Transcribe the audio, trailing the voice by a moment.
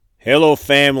Hello,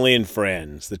 family and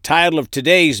friends. The title of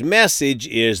today's message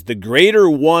is The Greater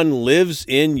One Lives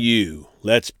in You.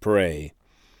 Let's pray.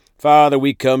 Father,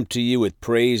 we come to you with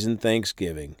praise and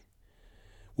thanksgiving,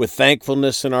 with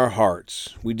thankfulness in our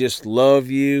hearts. We just love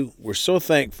you. We're so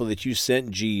thankful that you sent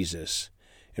Jesus.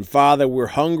 And Father, we're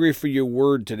hungry for your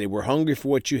word today. We're hungry for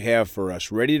what you have for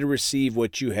us, ready to receive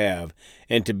what you have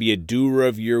and to be a doer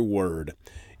of your word.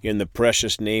 In the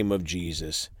precious name of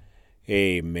Jesus,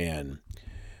 amen.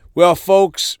 Well,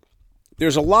 folks,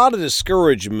 there's a lot of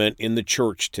discouragement in the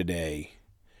church today.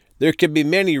 There could be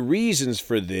many reasons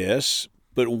for this,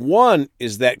 but one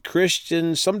is that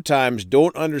Christians sometimes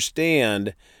don't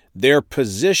understand their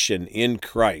position in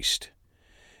Christ.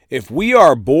 If we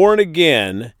are born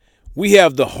again, we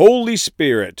have the Holy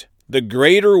Spirit, the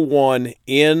greater one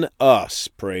in us,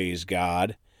 praise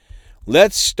God.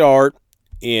 Let's start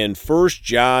in 1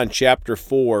 John chapter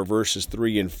 4, verses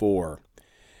 3 and 4.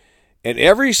 And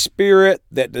every spirit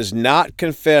that does not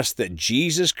confess that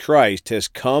Jesus Christ has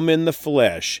come in the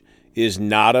flesh is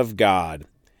not of God.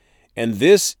 And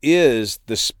this is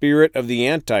the spirit of the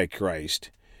Antichrist,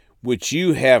 which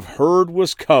you have heard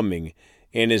was coming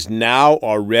and is now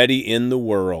already in the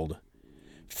world.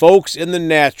 Folks, in the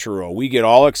natural, we get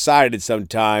all excited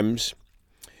sometimes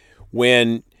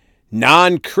when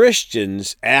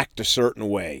non-Christians act a certain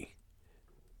way.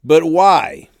 But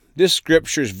why? This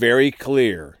scripture is very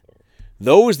clear.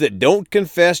 Those that don't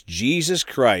confess Jesus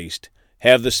Christ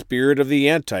have the spirit of the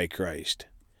Antichrist.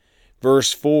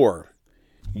 Verse 4,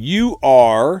 you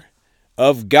are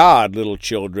of God, little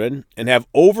children, and have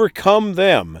overcome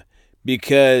them,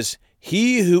 because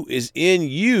he who is in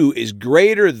you is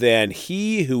greater than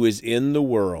he who is in the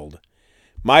world.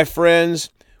 My friends,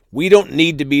 we don't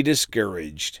need to be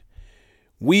discouraged.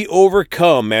 We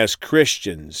overcome as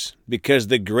Christians because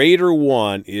the greater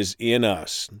one is in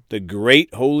us, the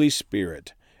great Holy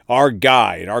Spirit, our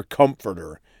guide, our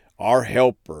comforter, our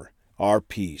helper, our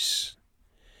peace.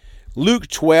 Luke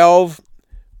 12,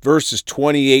 verses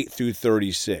 28 through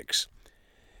 36.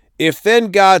 If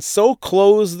then God so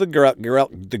clothes the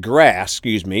grass,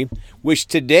 which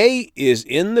today is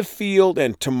in the field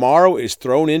and tomorrow is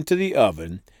thrown into the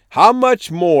oven, how much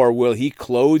more will he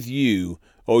clothe you,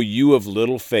 O you of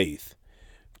little faith?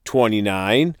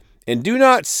 29. And do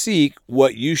not seek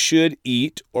what you should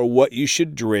eat or what you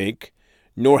should drink,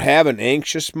 nor have an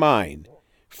anxious mind.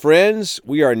 Friends,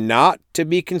 we are not to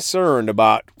be concerned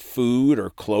about food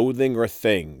or clothing or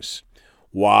things.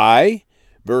 Why?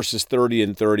 Verses 30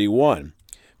 and 31.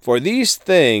 For these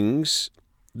things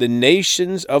the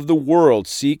nations of the world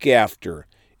seek after,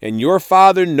 and your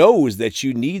Father knows that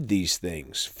you need these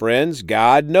things. Friends,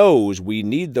 God knows we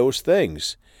need those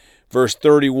things. Verse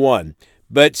 31,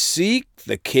 but seek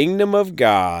the kingdom of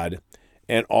God,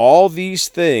 and all these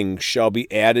things shall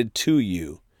be added to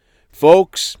you.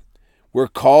 Folks, we're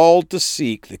called to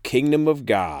seek the kingdom of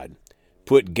God.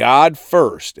 Put God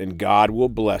first, and God will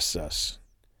bless us.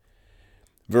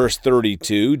 Verse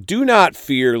 32, do not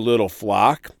fear, little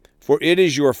flock, for it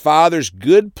is your Father's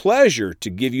good pleasure to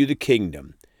give you the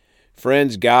kingdom.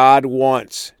 Friends, God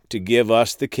wants to give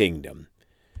us the kingdom.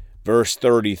 Verse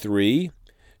 33,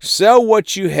 sell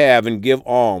what you have and give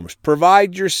alms.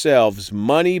 Provide yourselves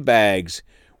money bags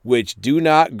which do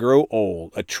not grow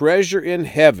old, a treasure in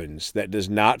heavens that does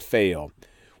not fail,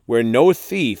 where no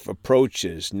thief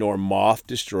approaches nor moth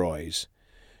destroys.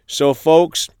 So,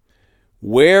 folks,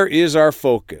 where is our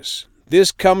focus?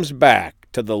 This comes back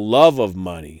to the love of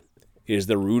money is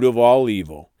the root of all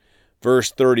evil.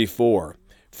 Verse 34,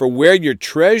 for where your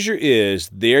treasure is,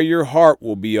 there your heart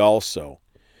will be also.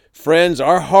 Friends,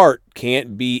 our heart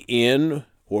can't be in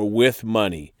or with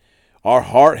money. Our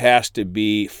heart has to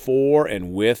be for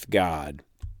and with God.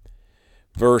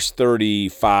 Verse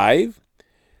 35,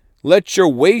 let your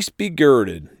waist be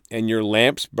girded and your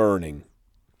lamps burning.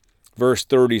 Verse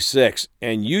 36,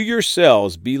 and you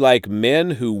yourselves be like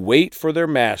men who wait for their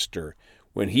master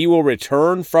when he will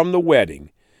return from the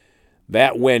wedding,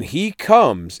 that when he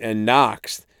comes and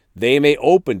knocks, they may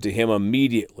open to him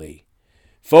immediately.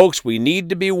 Folks, we need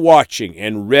to be watching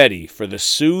and ready for the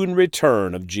soon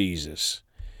return of Jesus.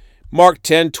 Mark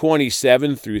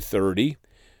 10:27 through 30.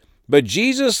 But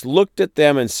Jesus looked at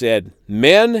them and said,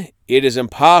 men, it is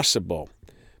impossible,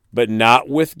 but not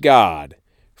with God.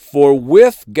 For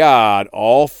with God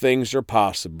all things are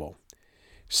possible.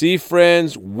 See,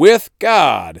 friends, with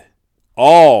God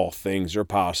all things are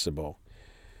possible.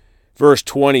 Verse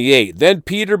 28, then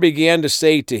Peter began to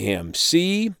say to him,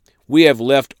 see, we have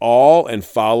left all and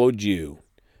followed you.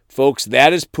 Folks,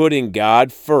 that is putting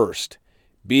God first,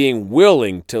 being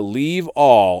willing to leave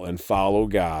all and follow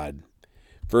God.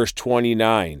 Verse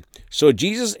 29, so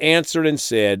Jesus answered and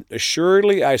said,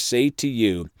 assuredly I say to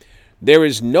you, there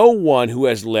is no one who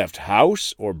has left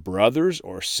house or brothers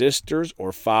or sisters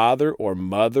or father or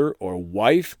mother or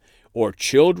wife or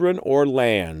children or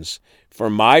lands for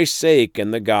my sake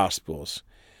and the gospel's,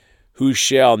 who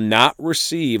shall not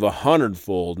receive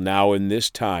 100-fold now in this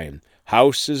time,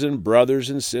 houses and brothers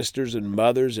and sisters and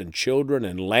mothers and children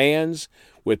and lands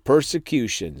with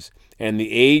persecutions, and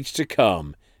the age to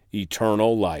come,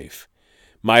 eternal life.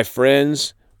 My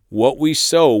friends, what we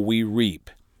sow we reap,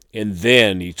 and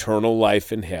then eternal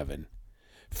life in heaven.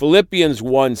 Philippians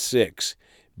 1:6,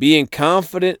 being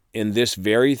confident in this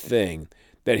very thing,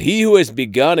 that he who has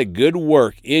begun a good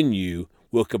work in you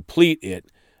will complete it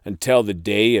until the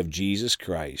day of Jesus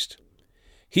Christ.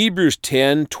 Hebrews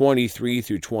 10:23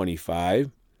 through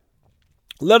 25,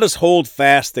 let us hold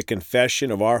fast the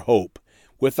confession of our hope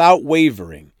without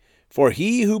wavering, for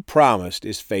he who promised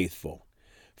is faithful.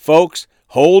 Folks,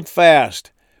 hold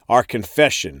fast our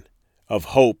confession of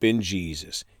hope in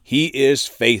Jesus. He is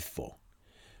faithful.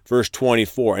 Verse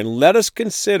 24, and let us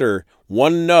consider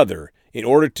one another in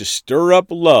order to stir up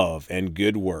love and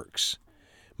good works.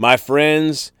 My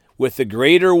friends, with the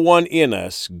greater one in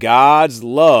us, God's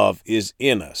love is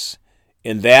in us,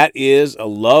 and that is a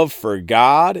love for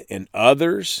God and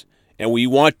others, and we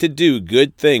want to do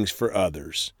good things for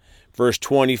others. Verse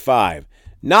 25,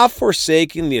 not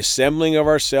forsaking the assembling of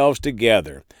ourselves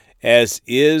together, as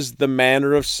is the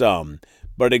manner of some,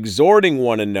 but exhorting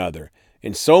one another,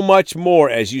 and so much more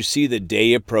as you see the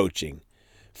day approaching.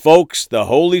 Folks, the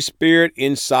Holy Spirit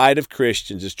inside of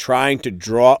Christians is trying to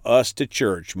draw us to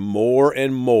church more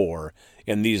and more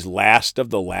in these last of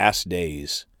the last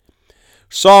days.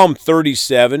 Psalm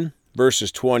 37,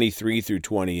 verses 23 through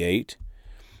 28.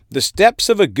 The steps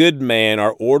of a good man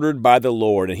are ordered by the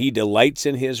Lord, and he delights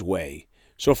in his way.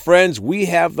 So friends, we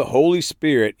have the Holy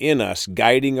Spirit in us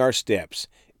guiding our steps,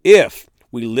 if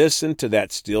we listen to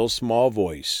that still small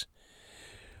voice.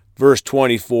 Verse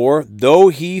 24, though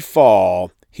he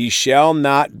fall, he shall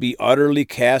not be utterly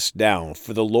cast down,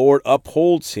 for the Lord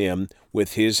upholds him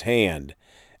with his hand.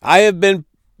 I have been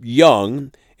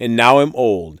young, and now am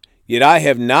old, yet I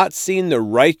have not seen the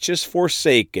righteous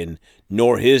forsaken,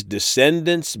 nor his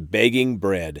descendants begging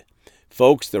bread.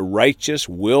 Folks, the righteous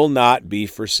will not be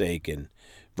forsaken.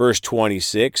 Verse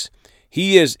 26,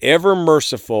 he is ever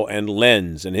merciful and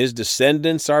lends, and his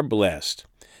descendants are blessed.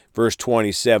 Verse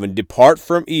 27, depart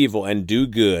from evil and do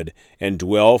good, and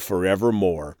dwell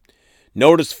forevermore.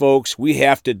 Notice, folks, we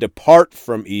have to depart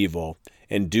from evil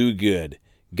and do good.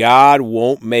 God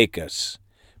won't make us.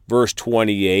 Verse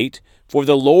 28, for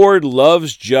the Lord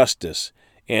loves justice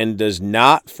and does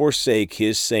not forsake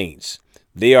his saints.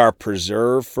 They are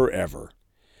preserved forever.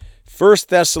 1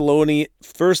 Thessalonians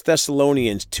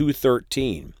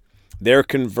 2:13, their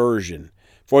conversion.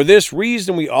 For this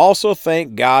reason we also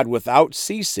thank God without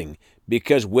ceasing,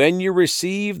 because when you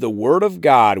received the word of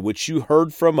God which you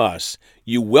heard from us,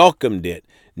 you welcomed it,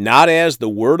 not as the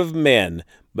word of men,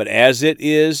 but as it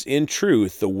is in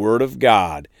truth the word of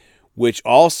God, which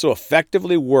also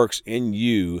effectively works in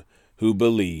you who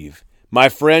believe. My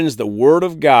friends, the word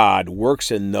of God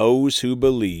works in those who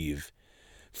believe.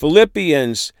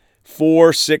 Philippians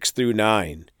 4:6 through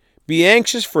 9. Be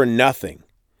anxious for nothing,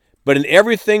 but in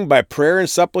everything by prayer and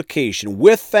supplication,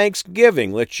 with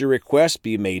thanksgiving, let your requests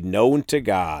be made known to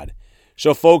God.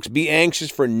 So folks, be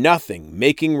anxious for nothing,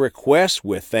 making requests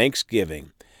with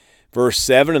thanksgiving. Verse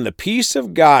 7, and the peace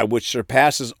of God, which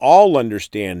surpasses all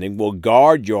understanding, will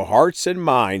guard your hearts and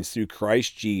minds through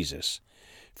Christ Jesus.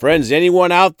 Friends,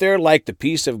 anyone out there like the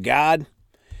peace of God?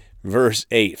 Verse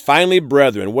 8, finally,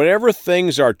 brethren, whatever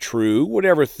things are true,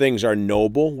 whatever things are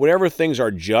noble, whatever things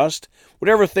are just,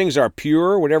 whatever things are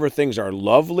pure, whatever things are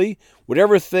lovely,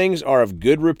 whatever things are of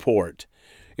good report,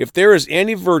 if there is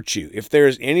any virtue, if there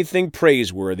is anything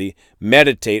praiseworthy,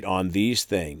 meditate on these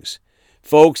things.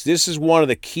 Folks, this is one of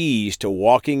the keys to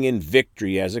walking in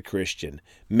victory as a Christian,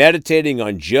 meditating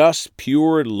on just,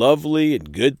 pure, lovely,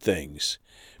 and good things.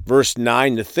 Verse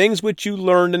 9, the things which you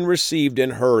learned and received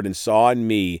and heard and saw in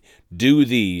me, do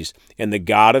these, and the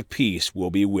God of peace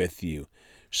will be with you.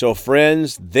 So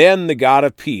friends, then the God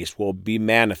of peace will be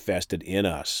manifested in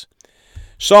us.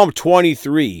 Psalm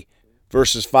 23,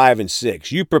 verses 5 and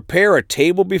 6, you prepare a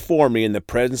table before me in the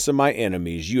presence of my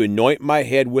enemies. You anoint my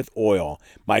head with oil.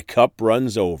 My cup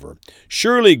runs over.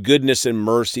 Surely goodness and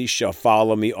mercy shall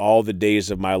follow me all the days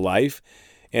of my life,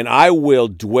 and I will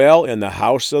dwell in the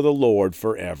house of the Lord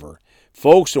forever.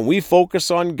 Folks, when we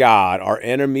focus on God, our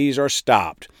enemies are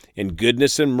stopped, and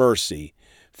goodness and mercy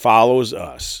follows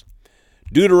us.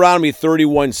 Deuteronomy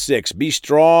 31:6, Be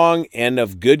strong and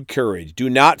of good courage. Do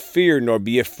not fear nor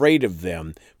be afraid of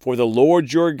them, for the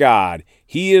Lord your God,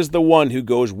 He is the one who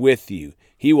goes with you.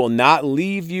 He will not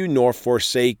leave you nor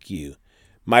forsake you.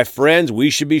 My friends, we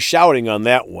should be shouting on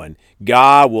that one.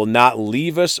 God will not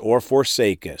leave us or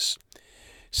forsake us.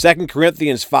 2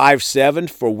 Corinthians 5:7,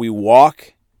 For we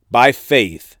walk by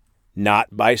faith,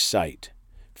 not by sight.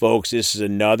 Folks, this is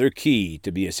another key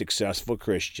to be a successful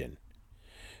Christian.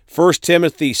 1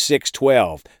 Timothy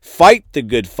 6:12, Fight the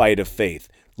good fight of faith.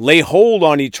 Lay hold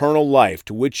on eternal life,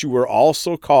 to which you were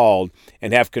also called,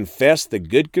 and have confessed the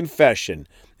good confession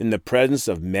in the presence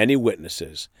of many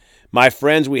witnesses. My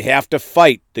friends, we have to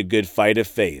fight the good fight of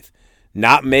faith,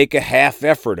 not make a half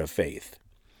effort of faith.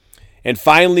 And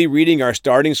finally, reading our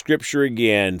starting scripture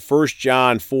again, 1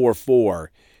 John 4:4,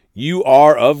 You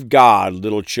are of God,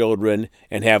 little children,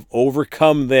 and have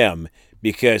overcome them,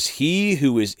 because he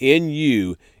who is in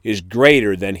you is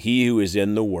greater than he who is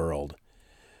in the world.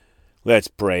 Let's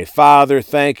pray. Father,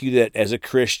 thank you that as a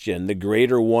Christian, the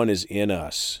greater one is in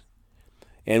us.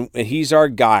 And He's our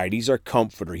guide, He's our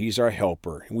comforter, He's our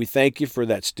helper. And we thank you for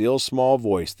that still small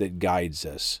voice that guides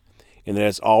us, and that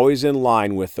it's always in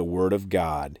line with the Word of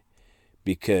God,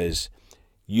 because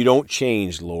you don't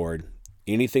change, Lord.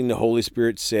 Anything the Holy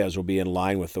Spirit says will be in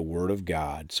line with the Word of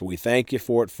God. So we thank you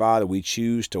for it, Father. We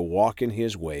choose to walk in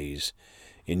His ways.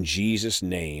 In Jesus'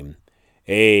 name,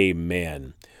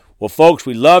 amen. Well, folks,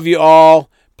 we love you all.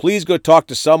 Please go talk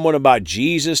to someone about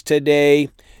Jesus today.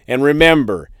 And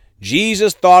remember,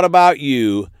 Jesus thought about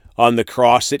you on the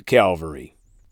cross at Calvary.